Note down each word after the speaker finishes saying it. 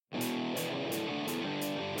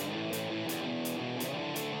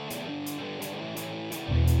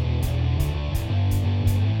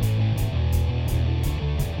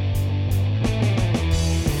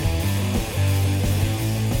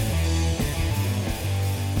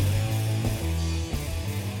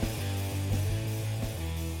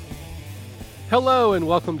Hello and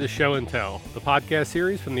welcome to Show and Tell, the podcast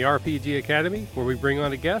series from the RPG Academy where we bring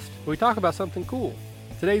on a guest and we talk about something cool.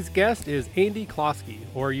 Today's guest is Andy Klosky,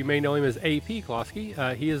 or you may know him as AP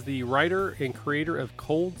Klosky. He is the writer and creator of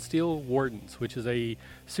Cold Steel Wardens, which is a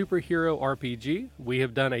superhero RPG. We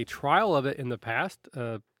have done a trial of it in the past,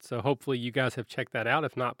 so hopefully you guys have checked that out.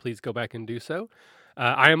 If not, please go back and do so.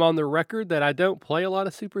 I am on the record that I don't play a lot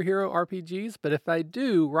of superhero RPGs, but if I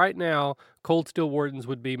do, right now, Cold Steel Wardens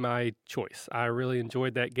would be my choice. I really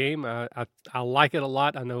enjoyed that game. I like it a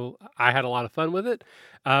lot. I know I had a lot of fun with it.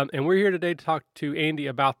 And we're here today to talk to Andy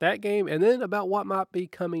about that game and then about what might be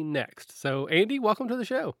coming next. So, Andy, welcome to the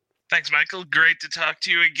show. Thanks, Michael. Great to talk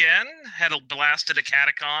to you again. Had a blast at a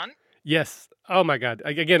catacon. Yes. Oh, my God.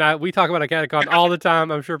 Again, we talk about a catacon all the time.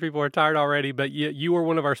 I'm sure people are tired already, but you were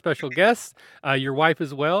one of our special guests, your wife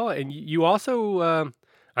as well. And you also,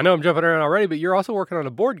 I know I'm jumping around already, but you're also working on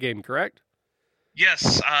a board game, correct?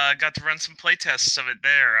 Yes, got to run some playtests of it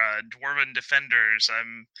there. Dwarven Defenders.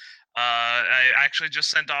 I actually just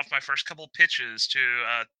sent off my first couple pitches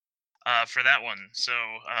for that one. So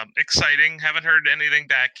exciting. Haven't heard anything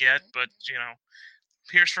back yet, but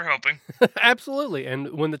here's for hoping. Absolutely.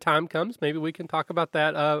 And when the time comes, maybe we can talk about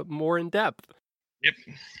that more in depth. Yep.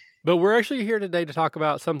 But we're actually here today to talk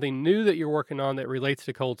about something new that you're working on that relates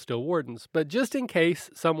to Cold Steel Wardens. But just in case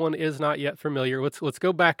someone is not yet familiar, let's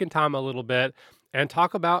go back in time a little bit and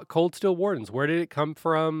talk about Cold Steel Wardens. Where did it come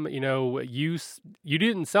from? You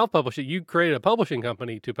didn't self-publish it. You created a publishing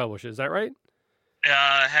company to publish it. Is that right?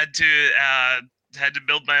 Had to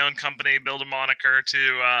build my own company, build a moniker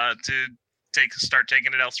to start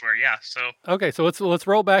taking it elsewhere. Yeah. So okay, so let's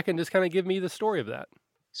roll back and just kind of give me the story of that.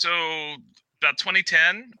 So about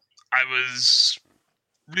 2010, I was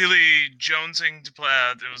really jonesing to play.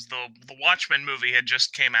 It was the Watchmen movie had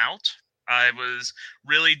just came out. I was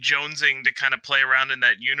really jonesing to kind of play around in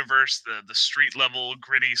that universe, the street level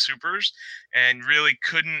gritty supers, and really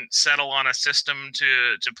couldn't settle on a system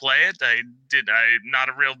to play it. I'm not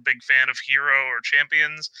a real big fan of hero or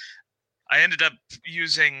champions. I ended up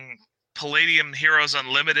using Palladium Heroes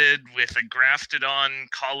Unlimited with a grafted on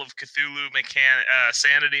Call of Cthulhu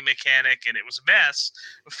sanity mechanic, and it was a mess.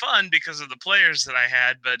 Fun because of the players that I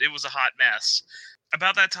had, but it was a hot mess.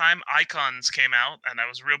 About that time, Icons came out, and I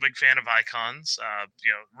was a real big fan of Icons.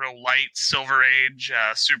 Real light Silver Age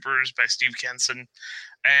supers by Steve Kenson.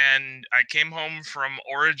 And I came home from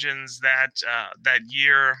Origins that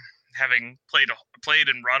year, having played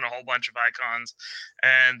and run a whole bunch of Icons,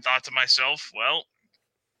 and thought to myself, well,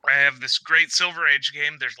 I have this great Silver Age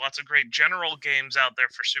game. There's lots of great general games out there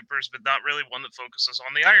for supers, but not really one that focuses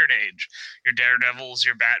on the Iron Age. Your Daredevils,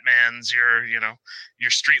 your Batmans, your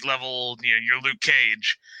street level, your Luke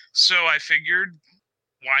Cage. So I figured,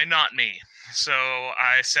 why not me? So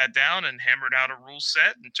I sat down and hammered out a rule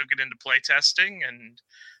set and took it into playtesting. And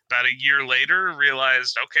about a year later,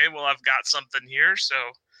 realized, okay, well, I've got something here. So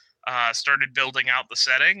started building out the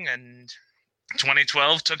setting, and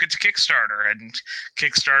 2012 took it to Kickstarter, and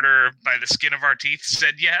Kickstarter, by the skin of our teeth,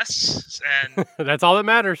 said yes. And that's all that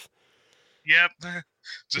matters. Yep.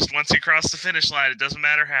 Just once you cross the finish line, it doesn't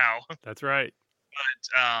matter how. That's right.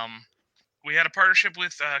 But we had a partnership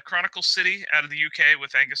with Chronicle City out of the UK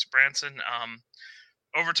with Angus Branson.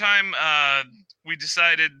 Over time, we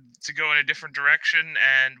decided to go in a different direction,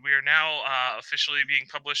 and we are now officially being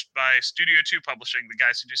published by Studio 2 Publishing, the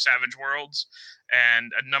guys who do Savage Worlds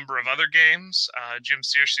and a number of other games. Jim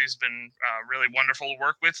Searcy has been really wonderful to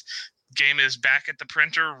work with. Game is back at the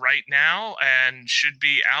printer right now and should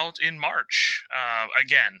be out in March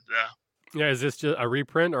again. Yeah, is this just a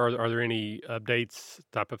reprint, or are there any updates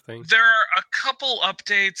type of thing? There are a couple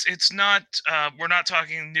updates. It's not, we're not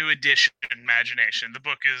talking new edition Imagination. The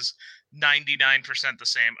book is 99% the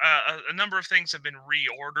same. A number of things have been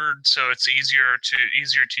reordered, so it's easier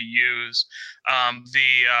to use.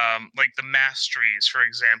 Like the masteries, for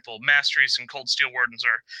example. Masteries and Cold Steel Wardens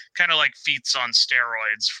are kind of like feats on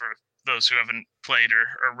steroids for those who haven't played or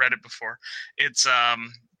read it before. It's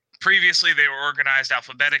previously they were organized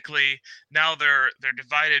alphabetically. Now they're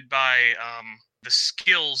divided by the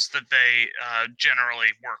skills that they generally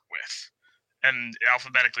work with, and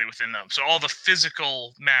alphabetically within them. So all the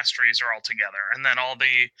physical masteries are all together, and then all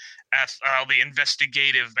the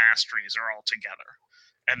investigative masteries are all together,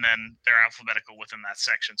 and then they're alphabetical within that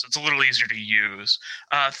section. So it's a little easier to use.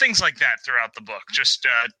 Things like that throughout the book, just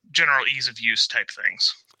general ease of use type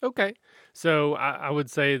things. Okay. So I would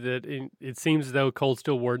say that it seems as though Cold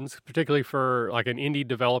Steel Wardens, particularly for like an indie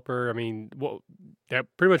developer, I mean, that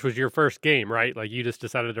pretty much was your first game, right? Like you just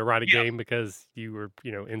decided to write a game because you were,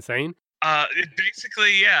 insane?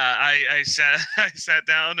 Basically, yeah. I sat I sat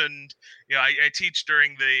down and I teach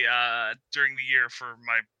during the year for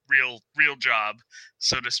my real job,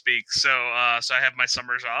 so to speak. So I have my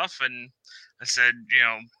summers off, and I said,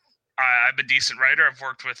 I'm a decent writer. I've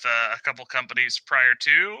worked with a couple companies prior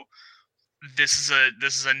to. This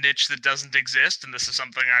is a niche that doesn't exist, and this is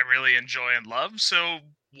something I really enjoy and love. So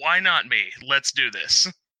why not me? Let's do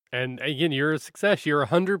this. And again, you're a success. You're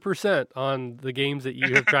 100% on the games that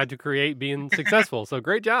you have tried to create being successful. So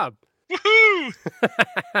great job. Woohoo!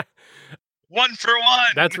 One for one.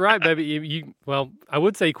 That's right, baby. Well, I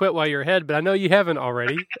would say quit while you're ahead, but I know you haven't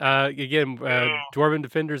already. Dwarven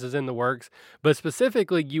Defenders is in the works, but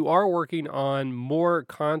specifically, you are working on more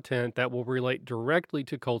content that will relate directly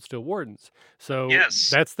to Cold Steel Wardens. So Yes.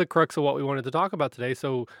 That's the crux of what we wanted to talk about today.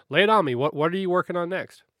 So lay it on me. What are you working on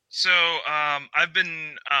next? So I've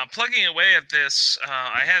been plugging away at this.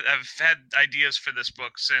 I've had ideas for this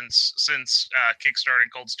book since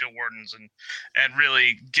kickstarting Cold Steel Wardens and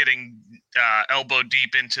really getting elbow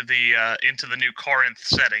deep into the New Corinth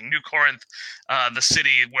setting. New Corinth, the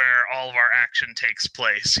city where all of our action takes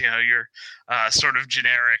place. Your sort of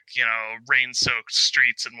generic, rain-soaked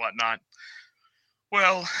streets and whatnot.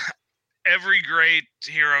 Well, every great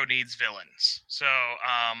hero needs villains. So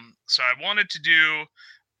I wanted to do.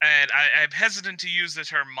 And I'm hesitant to use the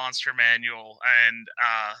term monster manual,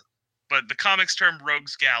 but the comics term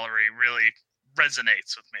rogues gallery really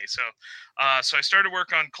resonates with me. So I started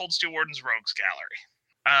work on Cold Steel Warden's rogues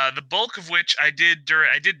gallery, the bulk of which I did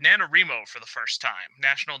NaNoWriMo for the first time,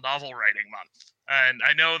 National Novel Writing Month. And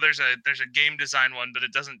I know there's a game design one, but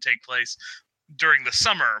it doesn't take place during the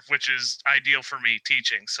summer, which is ideal for me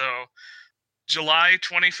teaching. So July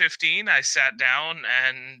 2015, I sat down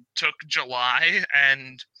and took July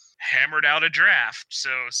and hammered out a draft. So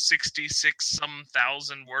 66 some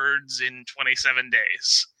thousand words in 27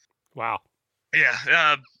 days. Wow.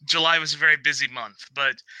 Yeah, July was a very busy month,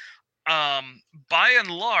 but by and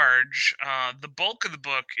large, the bulk of the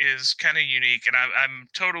book is kind of unique, and I'm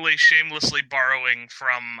totally shamelessly borrowing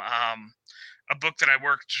from a book that I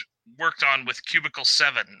worked on with Cubicle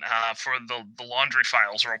 7 for the Laundry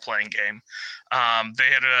Files role-playing game. They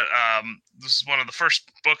had this is one of the first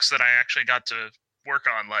books that I actually got to work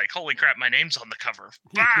on. Like, holy crap, my name's on the cover.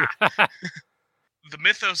 Bah! The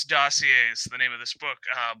Mythos Dossiers, the name of this book,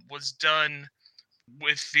 was done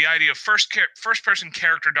with the idea of first-person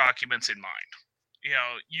character documents in mind.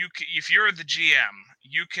 If you're the GM,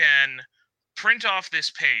 you can print off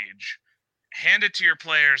this page, hand it to your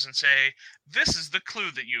players and say, this is the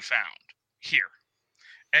clue that you found here.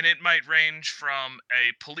 And it might range from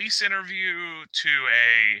a police interview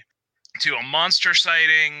to a monster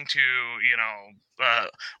sighting to,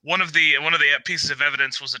 one of the pieces of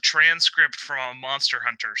evidence was a transcript from a Monster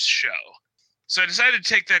Hunters show. So I decided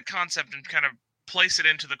to take that concept and kind of place it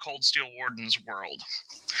into the Cold Steel Wardens world.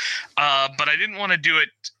 But I didn't want to do it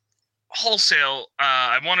wholesale.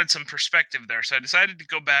 I wanted some perspective there, so I decided to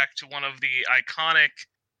go back to one of the iconic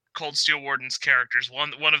Cold Steel Wardens characters,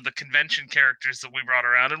 one of the convention characters that we brought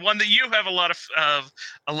around, and one that you have a lot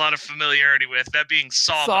of familiarity with, that being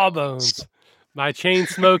Sawbones. My chain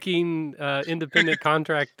smoking independent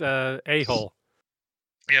contract a-hole.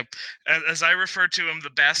 Yep, as I refer to him, the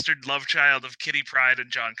bastard love child of Kitty Pryde and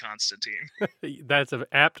John Constantine. That's an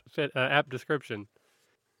apt description.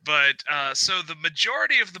 But so the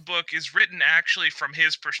majority of the book is written actually from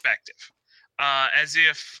his perspective, as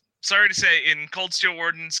if, sorry to say, in Cold Steel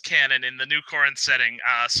Wardens canon, in the New Corinth setting,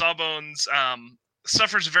 Sawbones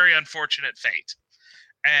suffers a very unfortunate fate.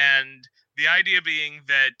 And the idea being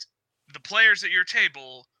that the players at your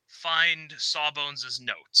table find Sawbones'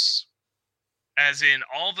 notes, as in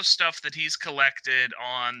all the stuff that he's collected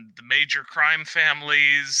on the major crime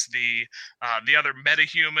families, the other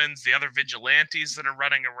metahumans, the other vigilantes that are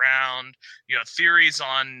running around, theories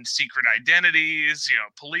on secret identities,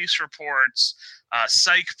 police reports,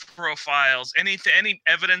 psych profiles, any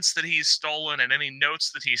evidence that he's stolen, and any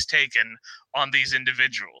notes that he's taken on these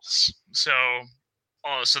individuals. So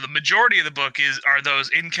the majority of the book are those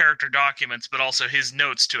in-character documents, but also his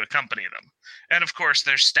notes to accompany them. And of course,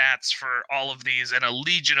 there's stats for all of these and a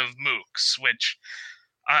legion of mooks, which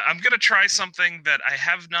I'm going to try something that I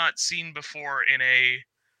have not seen before in a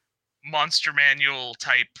monster manual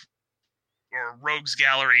type or rogues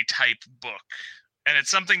gallery type book. And it's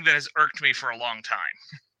something that has irked me for a long time.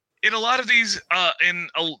 In a lot of these, in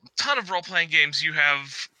a ton of role-playing games, you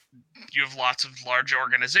have lots of large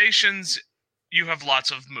organizations. You have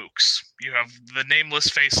lots of mooks. You have the nameless,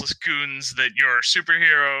 faceless goons that your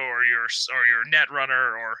superhero or your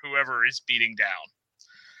netrunner or whoever is beating down.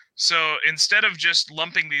 So instead of just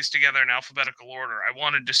lumping these together in alphabetical order, I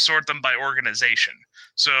wanted to sort them by organization.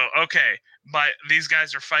 So, okay, these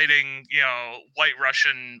guys are fighting, White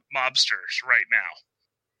Russian mobsters right now.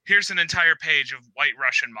 Here's an entire page of White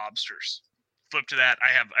Russian mobsters. Flip to that,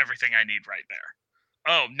 I have everything I need right there.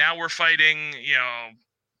 Oh, now we're fighting,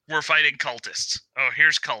 cultists. Oh,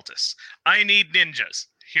 here's cultists. I need ninjas.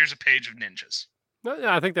 Here's a page of ninjas. No,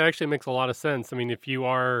 yeah, I think that actually makes a lot of sense. I mean, if you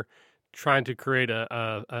are trying to create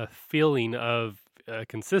a feeling of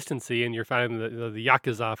consistency and you're finding the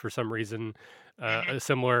Yakuza for some reason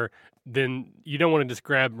similar, then you don't want to just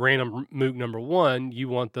grab random mook number one. You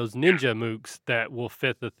want those ninja mooks that will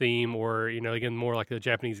fit the theme or, again, more like the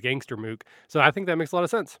Japanese gangster mook. So I think that makes a lot of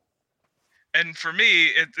sense. And for me,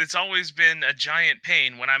 it's always been a giant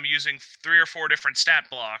pain when I'm using 3 or 4 different stat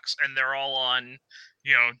blocks and they're all on,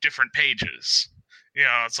 different pages.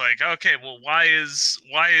 It's like, okay, well, why is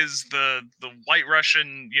the White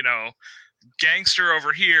Russian, gangster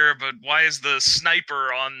over here, but why is the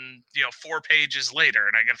sniper on, 4 pages later?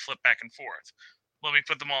 And I got to flip back and forth. Let me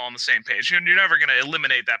put them all on the same page. You're never going to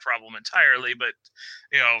eliminate that problem entirely, but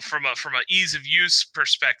from a ease of use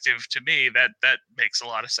perspective, to me, that makes a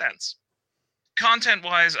lot of sense.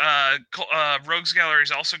 Content-wise, Rogues Gallery is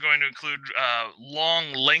also going to include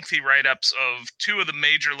long, lengthy write-ups of 2 of the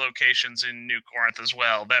major locations in New Corinth as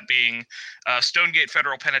well, that being Stonegate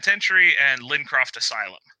Federal Penitentiary and Lincroft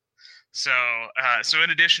Asylum. So in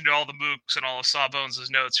addition to all the mooks and all of Sawbones'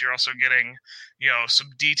 notes, you're also getting, some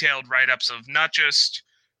detailed write-ups of not just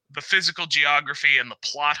the physical geography and the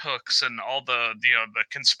plot hooks and all the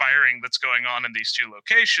conspiring that's going on in these 2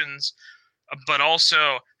 locations, but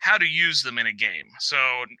also how to use them in a game.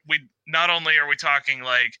 So we not only are we talking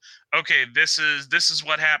like, okay, this is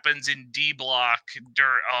what happens in D block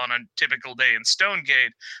on a typical day in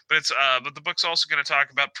Stonegate, but the book's also going to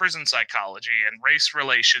talk about prison psychology and race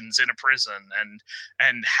relations in a prison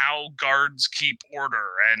and how guards keep order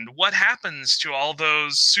and what happens to all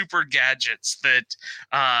those super gadgets that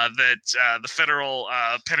the federal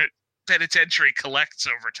penitentiary collects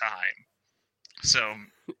over time. So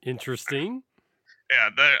interesting. Yeah,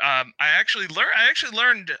 I actually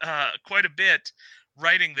learned quite a bit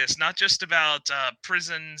writing this, not just about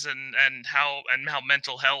prisons and how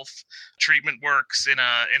mental health treatment works in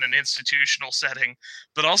an institutional setting,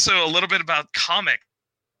 but also a little bit about comics.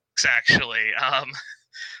 Actually,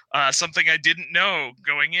 something I didn't know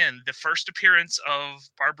going in: the first appearance of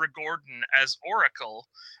Barbara Gordon as Oracle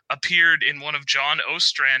appeared in one of John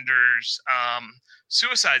Ostrander's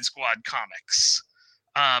Suicide Squad comics.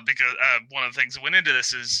 Because one of the things that went into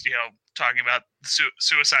this is, talking about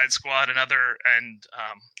Suicide Squad and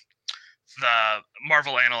the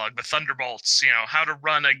Marvel analog, the Thunderbolts, how to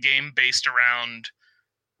run a game based around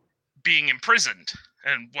being imprisoned.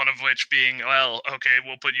 And one of which being, well, okay,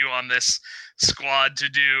 we'll put you on this squad to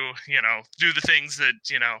do the things that,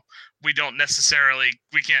 we can't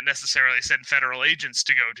necessarily send federal agents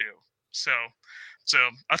to go do. So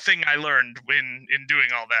a thing I learned in doing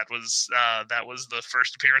all that was the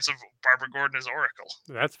first appearance of Barbara Gordon as Oracle.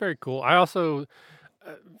 That's very cool. I also,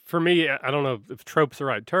 for me, I don't know if trope's the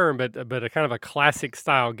right term, but a kind of a classic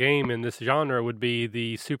style game in this genre would be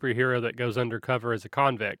the superhero that goes undercover as a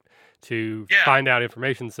convict to find out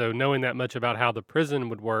information. So knowing that much about how the prison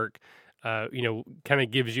would work, kind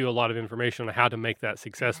of gives you a lot of information on how to make that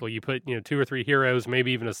successful. You put 2 or 3 heroes,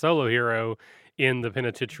 maybe even a solo hero, in the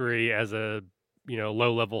penitentiary as a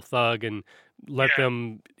low-level thug and let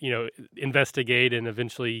them, investigate and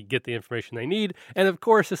eventually get the information they need. And of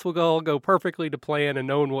course, this will all go perfectly to plan and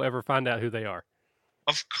no one will ever find out who they are.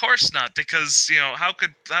 Of course not, because, how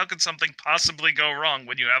could something possibly go wrong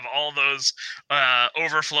when you have all those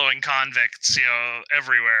overflowing convicts,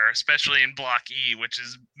 everywhere, especially in Block E, which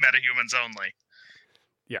is metahumans only.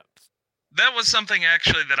 Yeah. That was something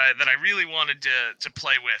actually that I really wanted to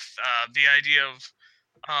play with, the idea of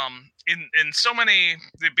in so many,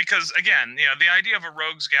 because again, the idea of a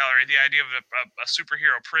rogues gallery, the idea of a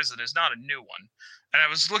superhero prison is not a new one. And I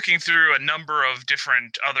was looking through a number of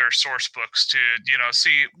different other source books to,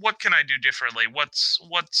 see what can I do differently, what's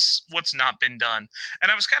not been done.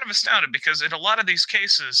 And I was kind of astounded because in a lot of these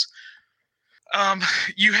cases,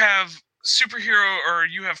 you have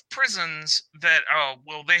you have prisons that,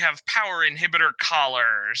 they have power inhibitor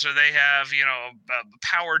collars, or they have, a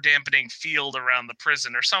power dampening field around the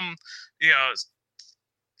prison, or some,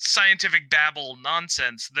 scientific babble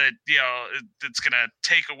nonsense that, that's going to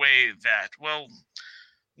take away that. Well,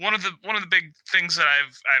 one of the big things that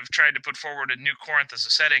I've tried to put forward in New Corinth as a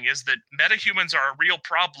setting is that metahumans are a real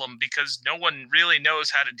problem because no one really knows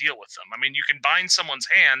how to deal with them. I mean, you can bind someone's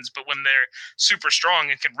hands, but when they're super strong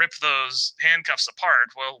and can rip those handcuffs apart,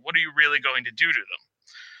 well, what are you really going to do to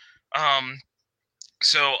them?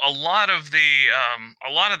 So a lot of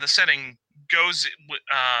the setting goes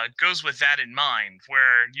with that in mind,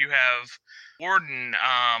 where you have Warden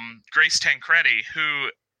Grace Tancredi, who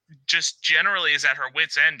just generally is at her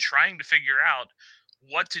wit's end trying to figure out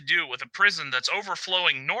what to do with a prison that's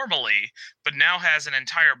overflowing normally, but now has an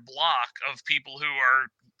entire block of people who are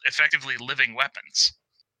effectively living weapons.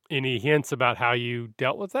 Any hints about how you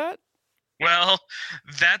dealt with that? Well,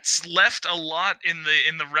 that's left a lot in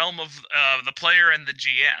the realm of the player and the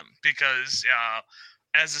GM, because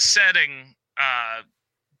as a setting,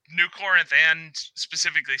 New Corinth and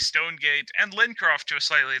specifically Stonegate and Lincroft to a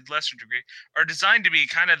slightly lesser degree are designed to be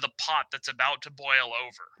kind of the pot that's about to boil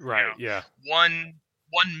over. Right. Yeah. One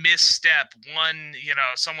misstep,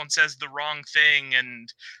 someone says the wrong thing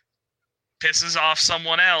and pisses off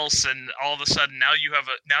someone else, and all of a sudden now you have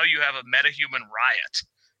a metahuman riot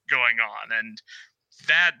going on, and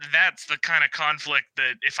that's the kind of conflict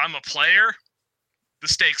that if I'm a player, the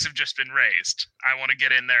stakes have just been raised. I want to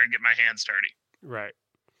get in there and get my hands dirty. Right.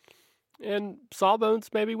 And Sawbones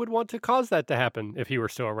maybe would want to cause that to happen if he were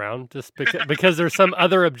still around, just because there's some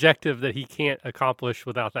other objective that he can't accomplish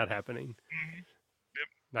without that happening. Mm-hmm. Yep.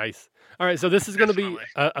 Nice. All right, so this is going to be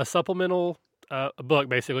a supplemental book,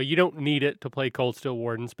 basically. You don't need it to play Cold Steel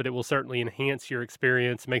Wardens, but it will certainly enhance your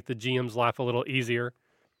experience, make the GM's life a little easier.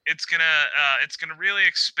 It's gonna really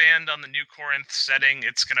expand on the New Corinth setting.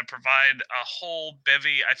 It's gonna provide a whole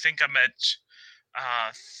bevy. I think I'm at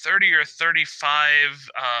 30 or 35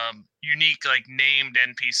 unique, like, named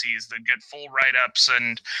NPCs that get full write-ups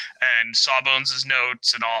and Sawbones'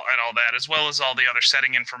 notes and all that, as well as all the other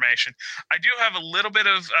setting information. I do have a little bit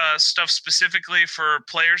of stuff specifically for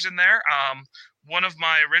players in there. One of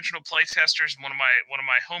my original playtesters, one of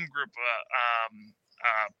my home group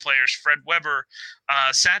players, Fred Weber,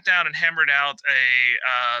 sat down and hammered out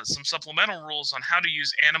some supplemental rules on how to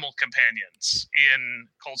use animal companions in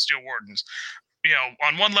Cold Steel Wardens.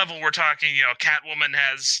 On one level, we're talking, Catwoman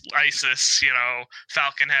has Isis,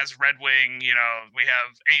 Falcon has Redwing, we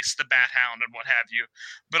have Ace the Bat Hound and what have you.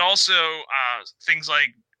 But also things like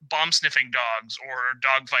bomb sniffing dogs or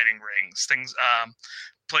dog fighting rings,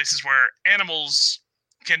 places where animals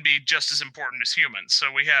can be just as important as humans.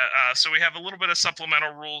 So we have a little bit of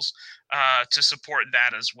supplemental rules to support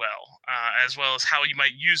that as well as how you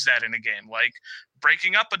might use that in a game, like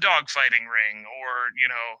breaking up a dog fighting ring,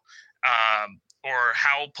 or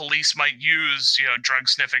how police might use, drug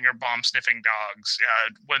sniffing or bomb sniffing dogs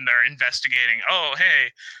when they're investigating. Oh,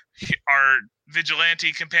 hey, our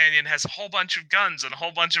vigilante companion has a whole bunch of guns and a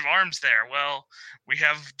whole bunch of arms there. Well, we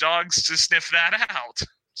have dogs to sniff that out.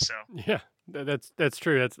 So yeah, that's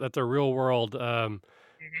true. That's a real world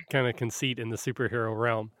kind of conceit in the superhero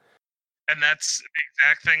realm. And that's the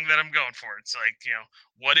exact thing that I'm going for. It's like,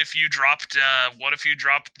 what if you dropped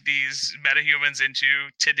these metahumans into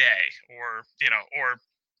today, or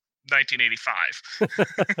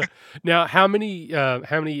 1985? Now, how many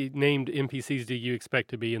named NPCs do you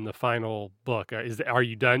expect to be in the final book? Are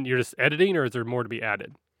you done? You're just editing, or is there more to be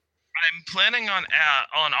added? I'm planning on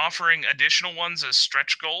offering additional ones as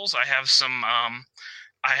stretch goals. I have some.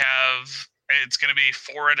 It's going to be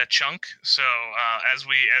 4 at a chunk. So as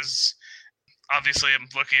obviously, I'm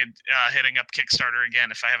looking at hitting up Kickstarter again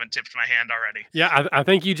if I haven't tipped my hand already. Yeah, I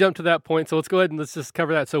think you jumped to that point. So let's go ahead and let's just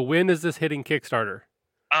cover that. So when is this hitting Kickstarter?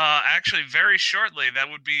 Actually, very shortly. That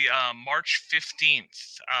would be March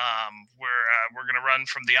 15th. We're going to run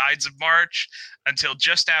from the Ides of March until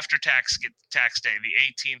just after tax day,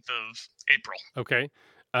 the 18th of April. Okay.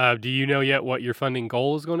 Do you know yet what your funding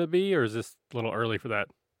goal is going to be, or is this a little early for that?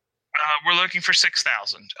 We're looking for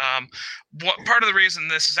 6,000. Part of the reason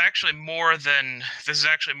this is actually more than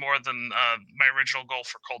my original goal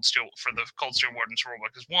for the Cold Steel Wardens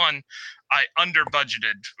rulebook is, one, I under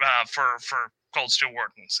budgeted for Cold Steel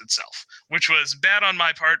Wardens itself, which was bad on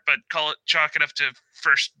my part, but chalk it up to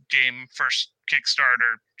first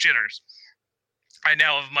Kickstarter jitters. I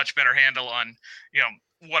now have a much better handle on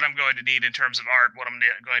what I'm going to need in terms of art, what I'm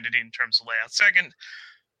going to need in terms of layout. Second,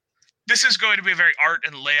 this is going to be a very art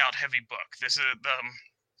and layout heavy book. This is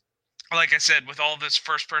like I said, with all this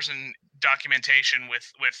first person documentation, with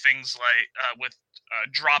things like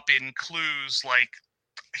drop in clues like,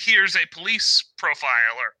 here's a police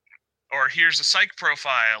profile, or here's a psych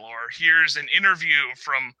profile, or here's an interview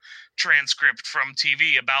transcript from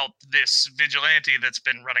TV about this vigilante that's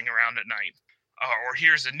been running around at night. or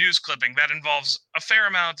here's a news clipping, that involves a fair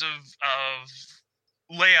amount of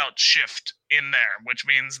layout shift in there, which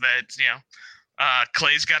means that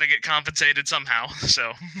Clay's got to get compensated somehow.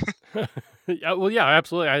 So Yeah, well, yeah,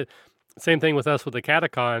 absolutely. Same thing with us with the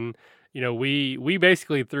Catacon. We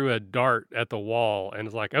basically threw a dart at the wall and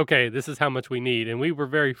it's like, okay, this is how much we need, and we were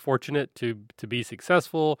very fortunate to be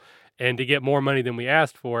successful and to get more money than we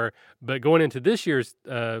asked for. But going into this year's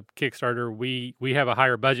Kickstarter, we have a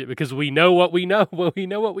higher budget because we know what we know. Well, we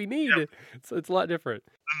know what we need. Yep. It's a lot different.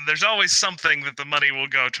 There's always something that the money will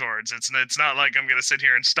go towards. It's not like I'm going to sit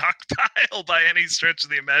here and stockpile by any stretch of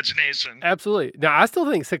the imagination. Absolutely. Now, I still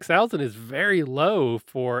think 6,000 is very low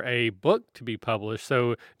for a book to be published.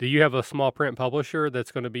 So, do you have a small print publisher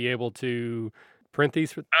that's going to be able to print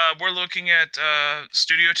these? We're looking at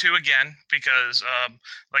Studio 2 again because,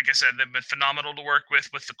 like I said, they've been phenomenal to work with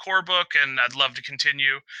the core book, and I'd love to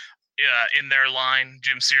continue in their line.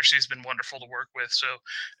 Jim Searcy's been wonderful to work with, so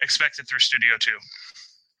expect it through Studio 2.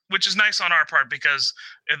 Which is nice on our part because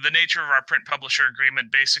the nature of our print publisher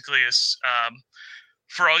agreement basically is,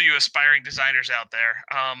 for all you aspiring designers out there,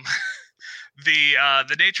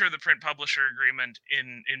 the nature of the print publisher agreement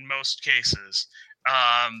in most cases,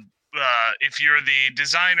 if you're the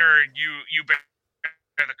designer, you bear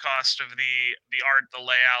the cost of the art, the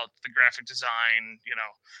layout, the graphic design,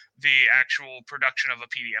 the actual production of a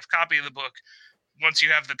PDF copy of the book. Once you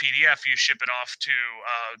have the PDF, you ship it off to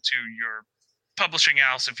your publishing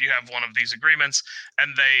house if you have one of these agreements,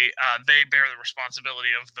 and they bear the responsibility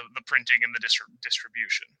of the printing and the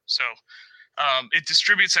distribution. So it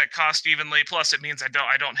distributes that cost evenly. Plus, it means I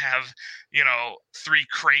don't have 3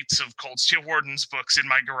 crates of Cold Steel Wardens books in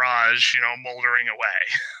my garage, moldering away.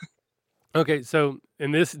 Okay, so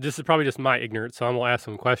and this is probably just my ignorance, so I'm gonna ask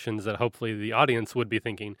some questions that hopefully the audience would be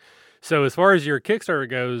thinking. So as far as your Kickstarter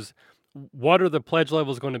goes, what are the pledge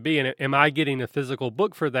levels going to be? And am I getting a physical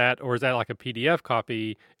book for that, or is that like a PDF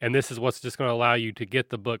copy? And this is what's just going to allow you to get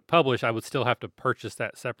the book published. I would still have to purchase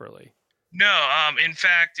that separately. No, in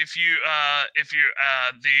fact, if you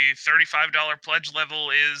the $35 pledge level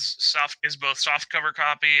is both soft cover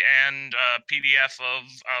copy and PDF of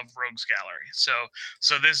Rogues Gallery. So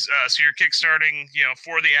you're kickstarting,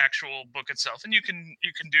 for the actual book itself, and you can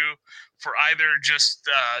do for either just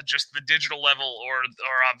the digital level or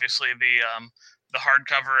obviously the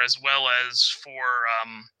hardcover, as well as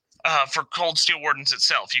for Cold Steel Wardens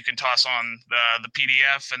itself. You can toss on the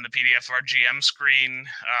PDF and the PDF of our GM screen,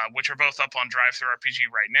 which are both up on Drive-Thru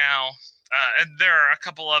RPG right now. And there are a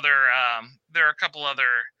couple other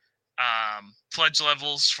pledge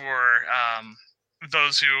levels for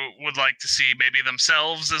those who would like to see maybe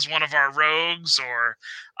themselves as one of our rogues, or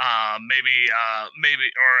maybe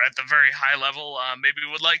or at the very high level, maybe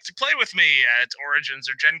would like to play with me at Origins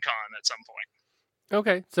or Gen Con at some point.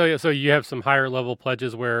 Okay, so you have some higher level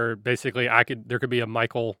pledges where basically there could be a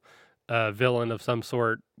Michael villain of some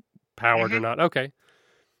sort, powered or not. Okay,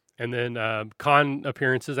 and then con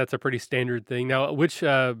appearances, that's a pretty standard thing. Now, which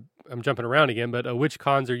I'm jumping around again, but which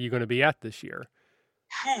cons are you going to be at this year?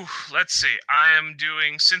 Whew, let's see. I am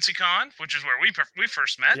doing CincyCon, which is where we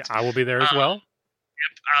first met. Yeah, I will be there as well.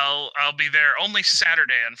 Yep, I'll be there only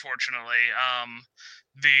Saturday, unfortunately.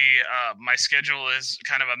 My schedule is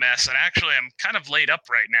kind of a mess, and actually I'm kind of laid up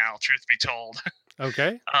right now, truth be told.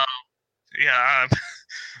 Okay. Yeah,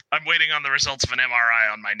 I'm waiting on the results of an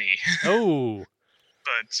MRI on my knee. Oh.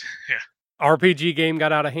 But yeah. RPG game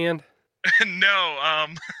got out of hand? No,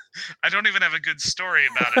 I don't even have a good story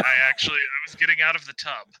about it. I was getting out of the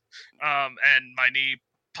tub, and my knee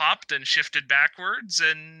popped and shifted backwards,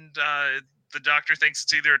 and the doctor thinks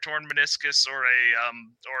it's either a torn meniscus or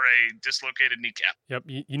a dislocated kneecap. Yep,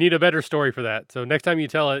 you need a better story for that. So next time you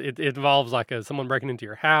tell it, it involves like someone breaking into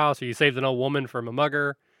your house, or you saved an old woman from a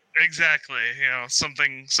mugger. Exactly,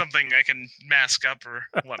 something I can mask up or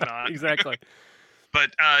whatnot. Exactly.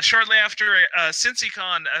 But shortly after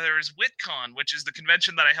CincyCon, there is WitCon, which is the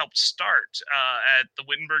convention that I helped start at the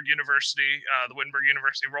Wittenberg University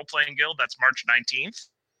Role-Playing Guild. That's March 19th.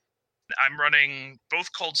 I'm running both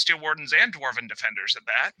Cold Steel Wardens and Dwarven Defenders at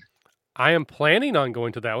that. I am planning on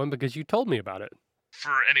going to that one because you told me about it.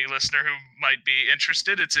 For any listener who might be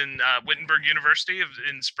interested, it's in Wittenberg University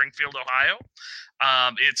in Springfield, Ohio.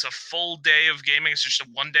 It's a full day of gaming. It's just a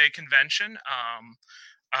one-day convention.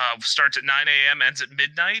 Starts at 9 a.m., ends at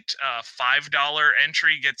midnight. $5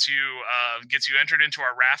 entry gets you entered into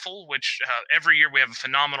our raffle, which every year we have a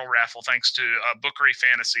phenomenal raffle thanks to Bookery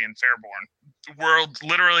Fantasy in Fairborn,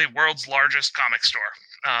 literally world's largest comic store.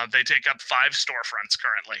 They take up 5 storefronts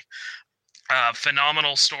currently.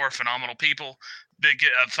 Phenomenal store, phenomenal people. They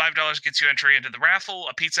get $5 gets you entry into the raffle,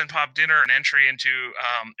 a pizza and pop dinner, and entry into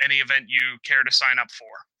any event you care to sign up for.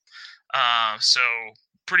 So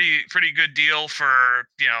pretty good deal for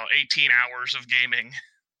 18 hours of gaming.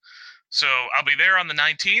 So I'll be there on the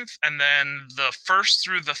 19th, and then the 1st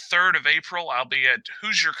through the 3rd of April, I'll be at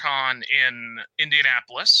HoosierCon in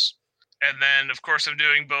Indianapolis. And then, of course, I'm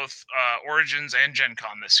doing both Origins and Gen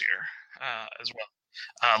Con this year as well.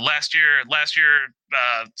 Last year,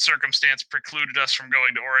 circumstance precluded us from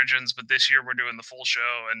going to Origins, but this year we're doing the full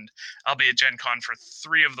show, and I'll be at Gen Con for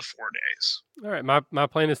 3 of the 4 days. All right, my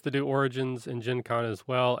plan is to do Origins and Gen Con as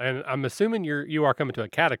well, and I'm assuming you are coming to a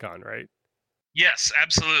Catacon, right? Yes,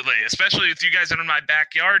 absolutely. Especially with you guys in my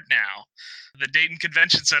backyard now. The Dayton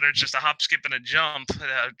Convention Center is just a hop, skip, and a jump,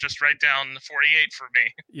 just right down 48 for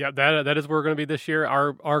me. Yeah, that is where we're going to be this year.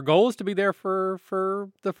 Our goal is to be there for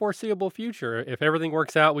the foreseeable future. If everything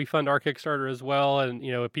works out, we fund our Kickstarter as well, and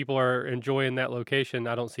if people are enjoying that location,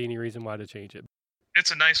 I don't see any reason why to change it.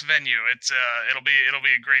 It's a nice venue. It'll be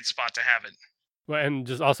a great spot to have it. Well, and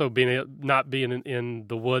just also not being in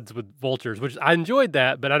the woods with vultures, which I enjoyed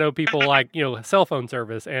that, but I know people like cell phone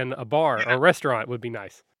service and a bar or a restaurant would be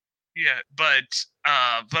nice. Yeah, but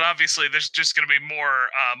obviously there's just going to be more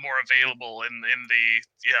available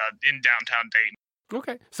in downtown Dayton.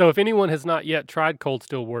 Okay, so if anyone has not yet tried Cold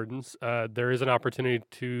Steel Wardens, there is an opportunity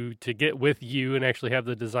to get with you and actually have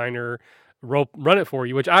the designer run it for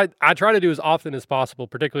you, which I try to do as often as possible,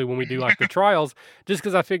 particularly when we do like the trials, just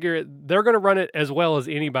because I figure they're going to run it as well as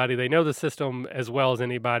anybody. They know the system as well as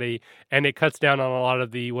anybody, and it cuts down on a lot of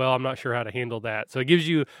the, well, I'm not sure how to handle that. So it gives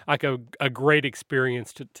you like a great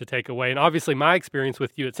experience to take away. And obviously my experience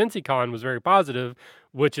with you at CincyCon was very positive,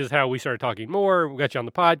 which is how we started talking more. We got you on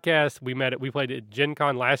the podcast. We played at Gen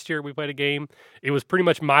Con last year. We played a game. It was pretty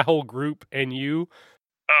much my whole group and you.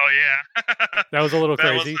 Oh, yeah. That was a little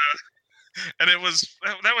crazy. And that was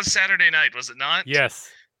Saturday night, was it not? Yes.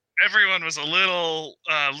 Everyone was a little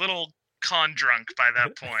con drunk by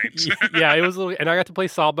that point. Yeah, it was a little, and I got to play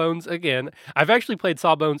Sawbones again. I've actually played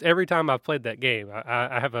Sawbones every time I've played that game.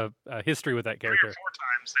 I have a history with that character. 3 or 4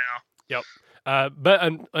 times now. Yep.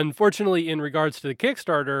 But unfortunately, in regards to the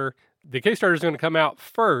Kickstarter is going to come out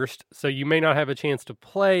first, so you may not have a chance to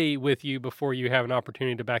play with you before you have an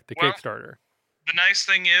opportunity to back the Kickstarter. The nice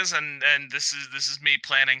thing is, and this is me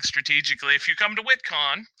planning strategically, if you come to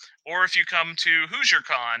WitCon or if you come to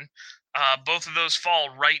HoosierCon, both of those fall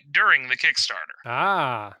right during the Kickstarter.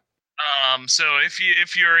 Ah. So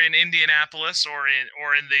if you're in Indianapolis or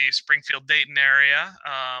in the Springfield Dayton area,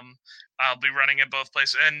 I'll be running at both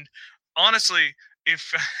places. And honestly,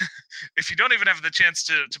 if you don't even have the chance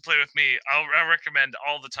to play with me, I recommend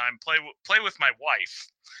all the time play with my wife.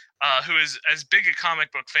 Who is as big a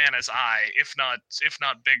comic book fan as I, if not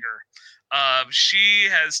bigger. She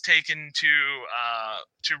has taken to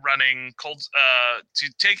running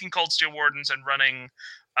taking Cold Steel Wardens and running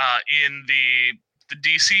in the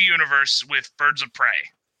DC universe with Birds of Prey.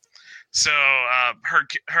 So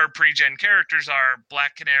her pre-gen characters are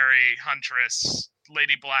Black Canary, Huntress,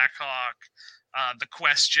 Lady Blackhawk, The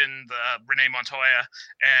Question, the Renee Montoya,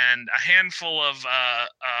 and a handful of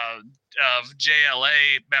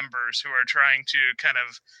JLA members who are trying to kind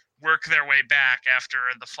of work their way back after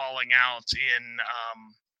the falling out in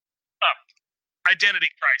Identity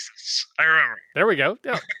Crisis. I remember. There we go.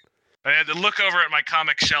 Yeah. I had to look over at my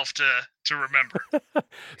comic shelf to remember.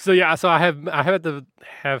 So I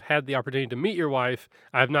have had the opportunity to meet your wife.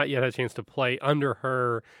 I have not yet had a chance to play under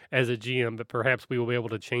her as a GM, but perhaps we will be able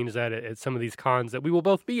to change that at some of these cons that we will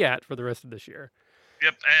both be at for the rest of this year.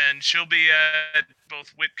 Yep, and she'll be at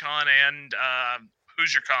both WitCon and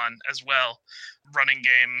HoosierCon as well, running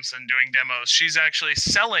games and doing demos. She's actually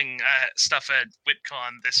selling stuff at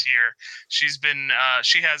WitCon this year. She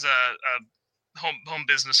has a home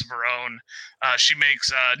business of her own. She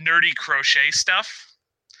makes nerdy crochet stuff.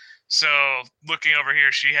 So looking over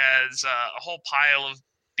here, she has a whole pile of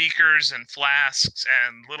beakers and flasks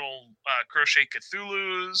and little crochet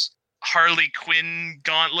Cthulhu's, Harley Quinn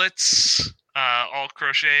gauntlets, all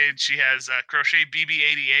crocheted. She has crochet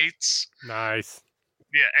BB-88s. Nice.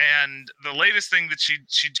 Yeah, and the latest thing that she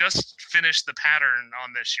just finished the pattern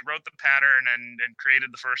on this. She wrote the pattern and created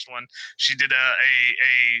the first one. She did a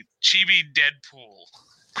chibi Deadpool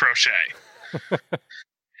crochet,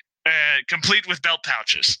 complete with belt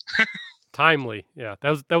pouches. Timely, yeah.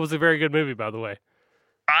 That was a very good movie, by the way.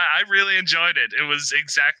 I really enjoyed it. It was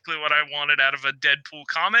exactly what I wanted out of a Deadpool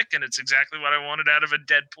comic, and it's exactly what I wanted out of a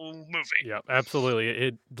Deadpool movie. Yeah, absolutely.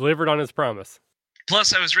 It delivered on its promise.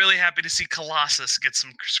 Plus, I was really happy to see Colossus get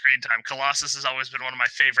some screen time. Colossus has always been one of my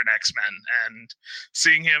favorite X-Men, and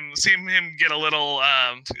seeing him get a little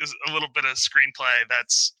bit of screenplay,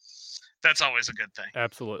 that's always a good thing.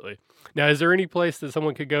 Absolutely. Now, is there any place that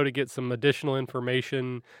someone could go to get some additional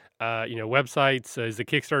information? Websites. Is the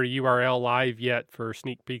Kickstarter URL live yet for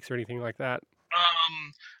sneak peeks or anything like that?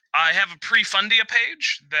 I have a pre-Fundia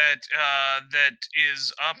page that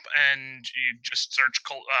is up, and you just search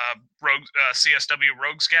CSW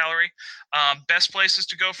Rogues Gallery. Best places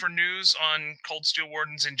to go for news on Cold Steel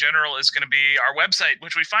Wardens in general is going to be our website,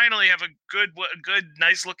 which we finally have a good,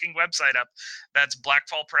 nice looking website up. That's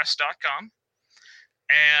blackfallpress.com,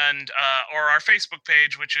 and or our Facebook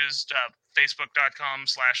page, which is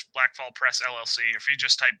facebook.com/blackfallpressllc. If you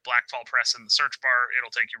just type Blackfall Press in the search bar,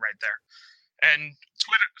 it'll take you right there. And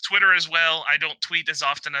Twitter as well. I don't tweet as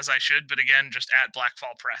often as I should, but again, just at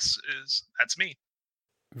Blackfall Press that's me.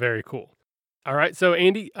 Very cool. All right. So,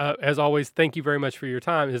 Andy, as always, thank you very much for your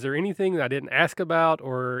time. Is there anything that I didn't ask about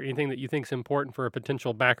or anything that you think is important for a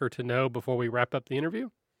potential backer to know before we wrap up the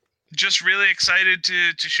interview? Just really excited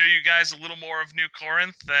to show you guys a little more of New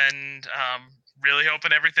Corinth, and really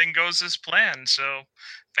hoping everything goes as planned. So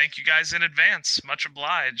thank you guys in advance. Much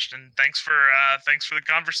obliged. And thanks for the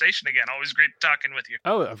conversation again. Always great talking with you.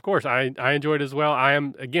 Oh, of course. I enjoyed it as well.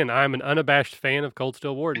 I'm an unabashed fan of Cold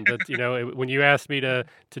Steel Wardens. That's, when you asked me to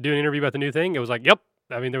do an interview about the new thing, it was like, yep.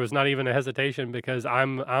 I mean, there was not even a hesitation because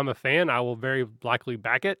I'm a fan. I will very likely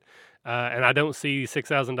back it. And I don't see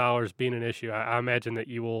 $6,000 being an issue. I imagine that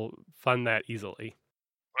you will fund that easily.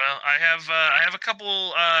 Well, I have a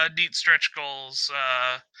couple neat stretch goals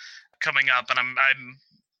coming up, and I'm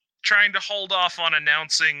trying to hold off on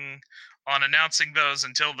announcing those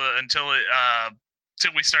until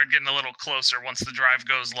we start getting a little closer once the drive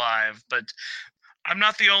goes live. But I'm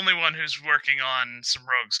not the only one who's working on some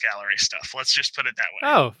Rogues Gallery stuff. Let's just put it that way.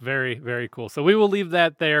 Oh, very, very cool. So we will leave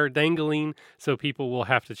that there dangling so people will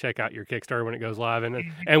have to check out your Kickstarter when it goes live.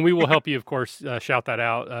 And we will help you, of course, shout that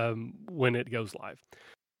out when it goes live.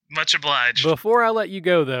 Much obliged. Before I let you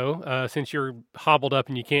go, though, since you're hobbled up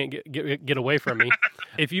and you can't get away from me,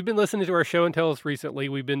 if you've been listening to our show and tells recently,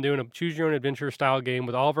 we've been doing a choose-your-own-adventure style game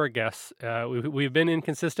with all of our guests. We've been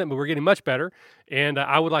inconsistent, but we're getting much better, and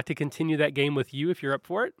I would like to continue that game with you if you're up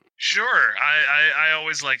for it. Sure. I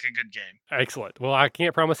always like a good game. Excellent. Well, I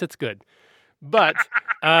can't promise it's good. But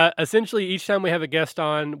essentially, each time we have a guest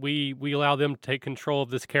on, we allow them to take control of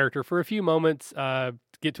this character for a few moments,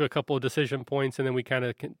 get to a couple of decision points, and then we kind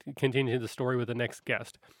of continue the story with the next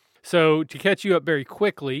guest. So to catch you up very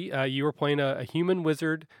quickly, you were playing a human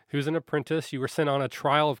wizard who's an apprentice. You were sent on a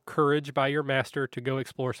trial of courage by your master to go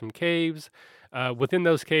explore some caves. Within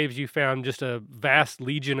those caves, you found just a vast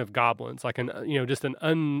legion of goblins, like just an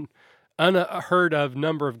unheard of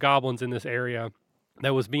number of goblins in this area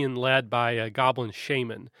that was being led by a goblin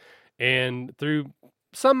shaman. And through,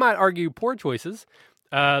 some might argue, poor choices,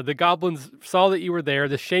 the goblins saw that you were there.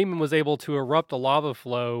 The shaman was able to erupt a lava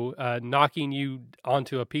flow, knocking you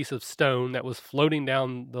onto a piece of stone that was floating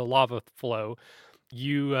down the lava flow.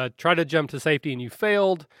 You tried to jump to safety and you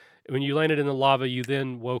failed. When you landed in the lava, you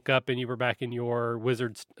then woke up and you were back in your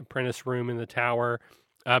wizard's apprentice room in the tower.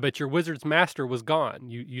 But your wizard's master was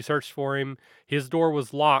gone. You searched for him. His door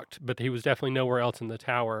was locked, but he was definitely nowhere else in the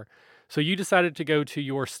tower. So you decided to go to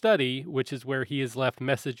your study, which is where he has left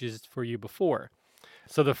messages for you before.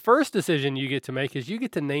 So the first decision you get to make is you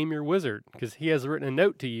get to name your wizard because he has written a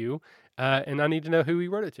note to you, and I need to know who he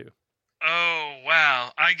wrote it to. Oh,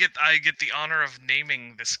 wow. I get the honor of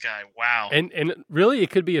naming this guy. Wow. And really,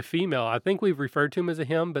 it could be a female. I think we've referred to him as a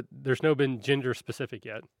him, but there's no been gender specific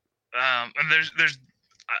yet. And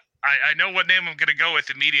I know what name I'm going to go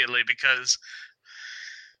with immediately because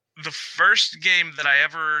the first game that I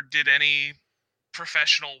ever did any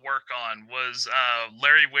professional work on was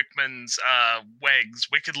Larry Wickman's WEGS,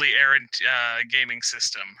 Wickedly Errant gaming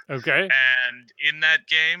system. Okay. And in that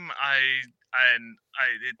game,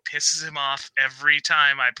 it pisses him off every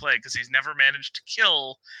time I play because he's never managed to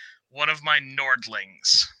kill one of my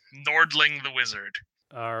Nordlings. Nordling the Wizard.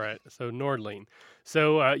 All right. So Nordling.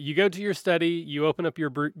 So you go to your study, you open up your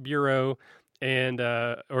bureau, and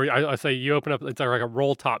I say you open up, it's like a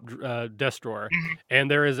roll top desk drawer,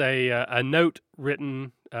 and there is a note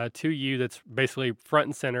written to you that's basically front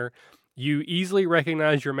and center. You easily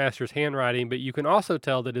recognize your master's handwriting, but you can also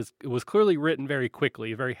tell that it was clearly written very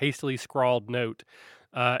quickly, a very hastily scrawled note.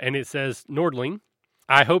 And it says, Nordling,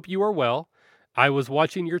 I hope you are well. I was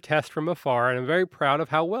watching your test from afar, and I'm very proud of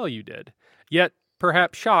how well you did. Yet,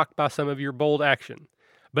 perhaps shocked by some of your bold action.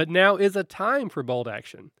 But now is a time for bold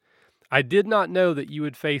action. I did not know that you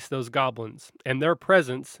would face those goblins, and their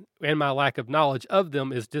presence and my lack of knowledge of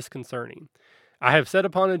them is disconcerting. I have set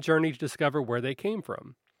upon a journey to discover where they came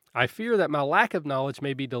from. I fear that my lack of knowledge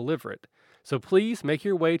may be deliberate, so please make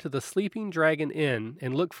your way to the Sleeping Dragon Inn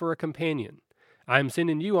and look for a companion. I am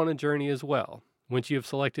sending you on a journey as well. Once you have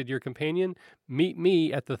selected your companion, meet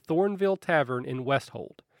me at the Thornville Tavern in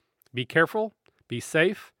Westhold. Be careful, be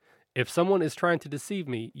safe. If someone is trying to deceive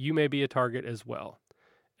me, you may be a target as well.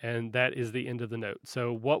 And that is the end of the note.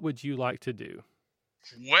 So what would you like to do?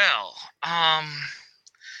 Well,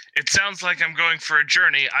 it sounds like I'm going for a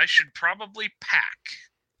journey. I should probably pack.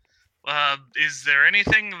 Is there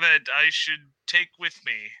anything that I should take with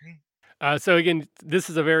me? So again, this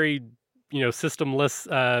is a very, systemless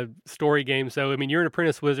story game. So, you're an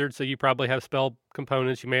apprentice wizard, so you probably have spell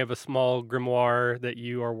components. You may have a small grimoire that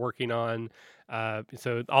you are working on.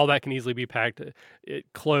 So all that can easily be packed.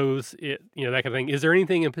 Clothes, that kind of thing. Is there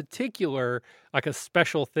anything in particular, like a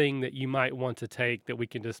special thing that you might want to take that we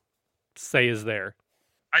can just say is there?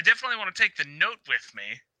 I definitely want to take the note with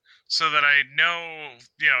me so that I know,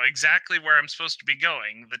 exactly where I'm supposed to be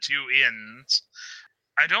going, the two inns.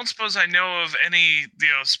 I don't suppose I know of any,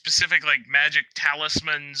 specific like magic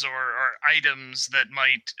talismans or items that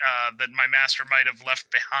might that my master might have left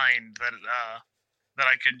behind that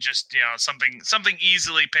I could just, something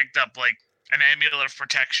easily picked up, like an amulet of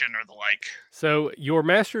protection or the like. So your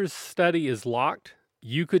master's study is locked.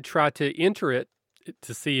 You could try to enter it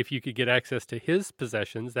to see if you could get access to his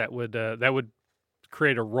possessions. That would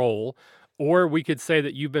create a roll. Or we could say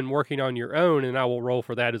that you've been working on your own, and I will roll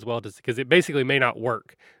for that as well, because it basically may not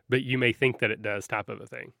work, but you may think that it does, type of a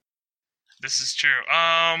thing. This is true.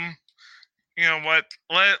 You know what?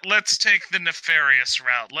 Let's take the nefarious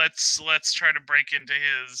route. Let's try to break into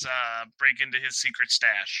his secret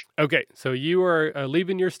stash. Okay, so you are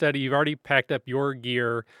leaving your study. You've already packed up your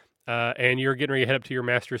gear, and you're getting ready to head up to your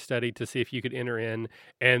master's study to see if you could enter in.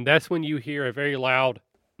 And that's when you hear a very loud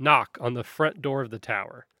knock on the front door of the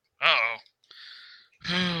tower. Uh-oh.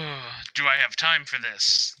 Do I have time for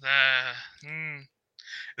this?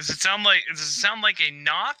 Does it sound like a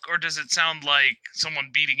knock, or does it sound like someone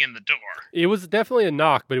beating in the door? It was definitely a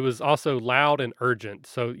knock, but it was also loud and urgent.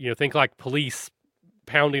 So, think like police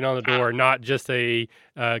pounding on the door, not just a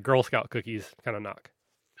Girl Scout cookies kind of knock.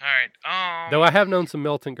 All right. Though I have known some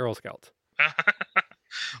militant Girl Scouts.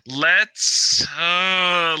 Let's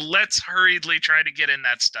hurriedly try to get in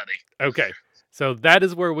that study. Okay. So that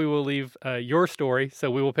is where we will leave your story. So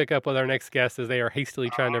we will pick up with our next guest as they are hastily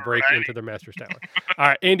trying to break into their master's tower. All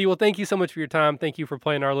right, Andy, well, thank you so much for your time. Thank you for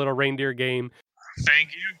playing our little reindeer game.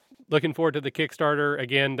 Thank you. Looking forward to the Kickstarter.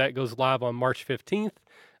 Again, that goes live on March 15th,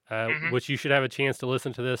 which you should have a chance to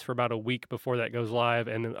listen to this for about a week before that goes live.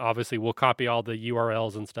 And then obviously we'll copy all the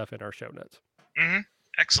URLs and stuff in our show notes. Mm-hmm.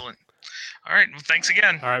 Excellent. All right. Well, thanks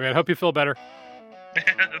again. All right, man. Hope you feel better.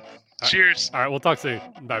 Cheers. All right. We'll talk soon.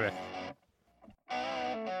 Bye, man.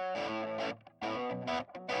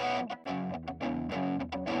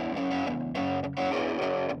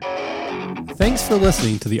 Thanks for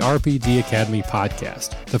listening to the RPG Academy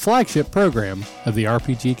podcast, the flagship program of the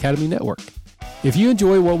RPG Academy Network. If you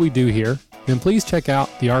enjoy what we do here, then please check out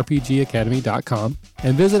therpgacademy.com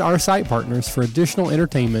and visit our site partners for additional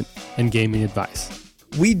entertainment and gaming advice.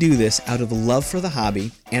 We do this out of love for the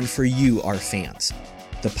hobby and for you, our fans.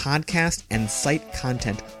 The podcast and site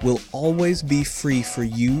content will always be free for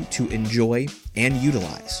you to enjoy and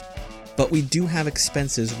utilize. But we do have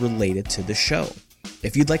expenses related to the show.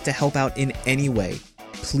 If you'd like to help out in any way,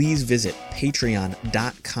 please visit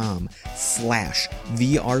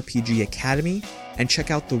patreon.com/therpgacademy and check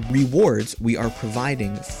out the rewards we are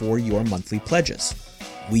providing for your monthly pledges.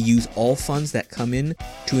 We use all funds that come in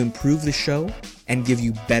to improve the show and give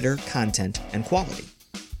you better content and quality.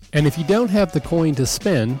 And if you don't have the coin to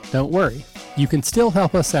spend, don't worry. You can still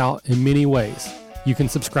help us out in many ways. You can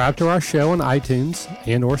subscribe to our show on iTunes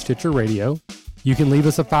and or Stitcher Radio. You can leave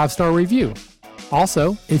us a 5-star review.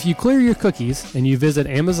 Also, if you clear your cookies and you visit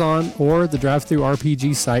Amazon or the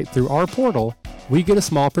DriveThruRPG site through our portal, we get a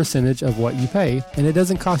small percentage of what you pay, and it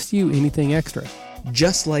doesn't cost you anything extra.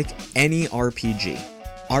 Just like any RPG,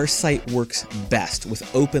 our site works best with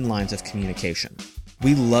open lines of communication.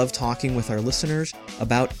 We love talking with our listeners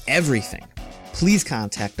about everything. Please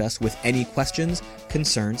contact us with any questions,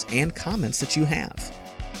 concerns, and comments that you have.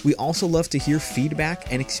 We also love to hear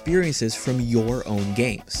feedback and experiences from your own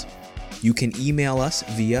games. You can email us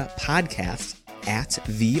via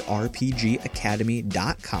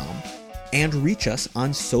podcast@therpgacademy.com and reach us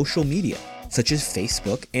on social media, such as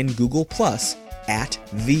Facebook and Google+, at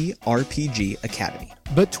the RPG Academy.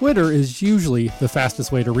 But Twitter is usually the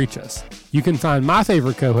fastest way to reach us. You can find my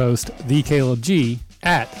favorite co-host, The Caleb G,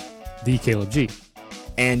 at The Caleb G.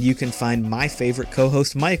 And you can find my favorite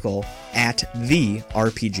co-host, Michael, at the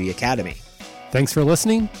RPG Academy. Thanks for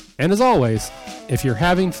listening, and as always, if you're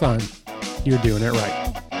having fun, you're doing it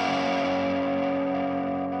right.